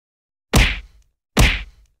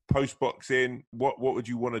post boxing, what would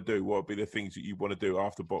you want to do? What would be the things that you want to do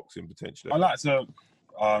after boxing potentially? I like to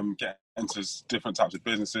get into different types of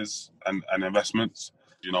businesses and investments.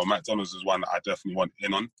 You know, McDonald's is one that I definitely want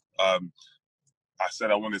in on. I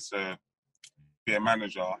said I wanted to be a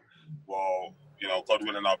manager. Well, you know, God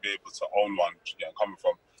willing, I'll be able to own one. Yeah, coming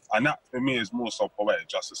from, and that for me is more so poetic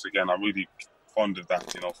justice. Again, I'm really fond of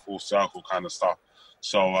that, you know, full circle kind of stuff.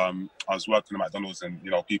 So I was working at McDonald's, and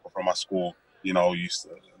you know, people from my school, you know, used to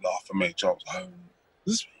laugh and make jokes. Oh,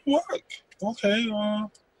 this work, okay.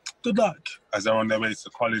 Good luck. As they're on their way to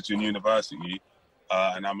college and university,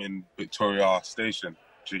 and I'm in Victoria Station.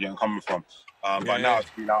 Do you get where I'm coming from? But now it's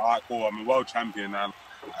been like, all right, cool, I'm a world champion, and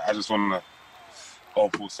I just want to go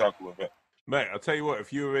full circle with it. Mate, I'll tell you what,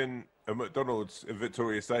 if you were in a McDonald's in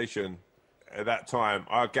Victoria Station at that time,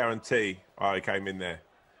 I guarantee I came in there.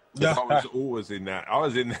 I was always in that. I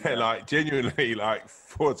was in there, like, genuinely, like,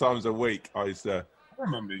 4 times a week. I used to... I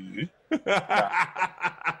remember you.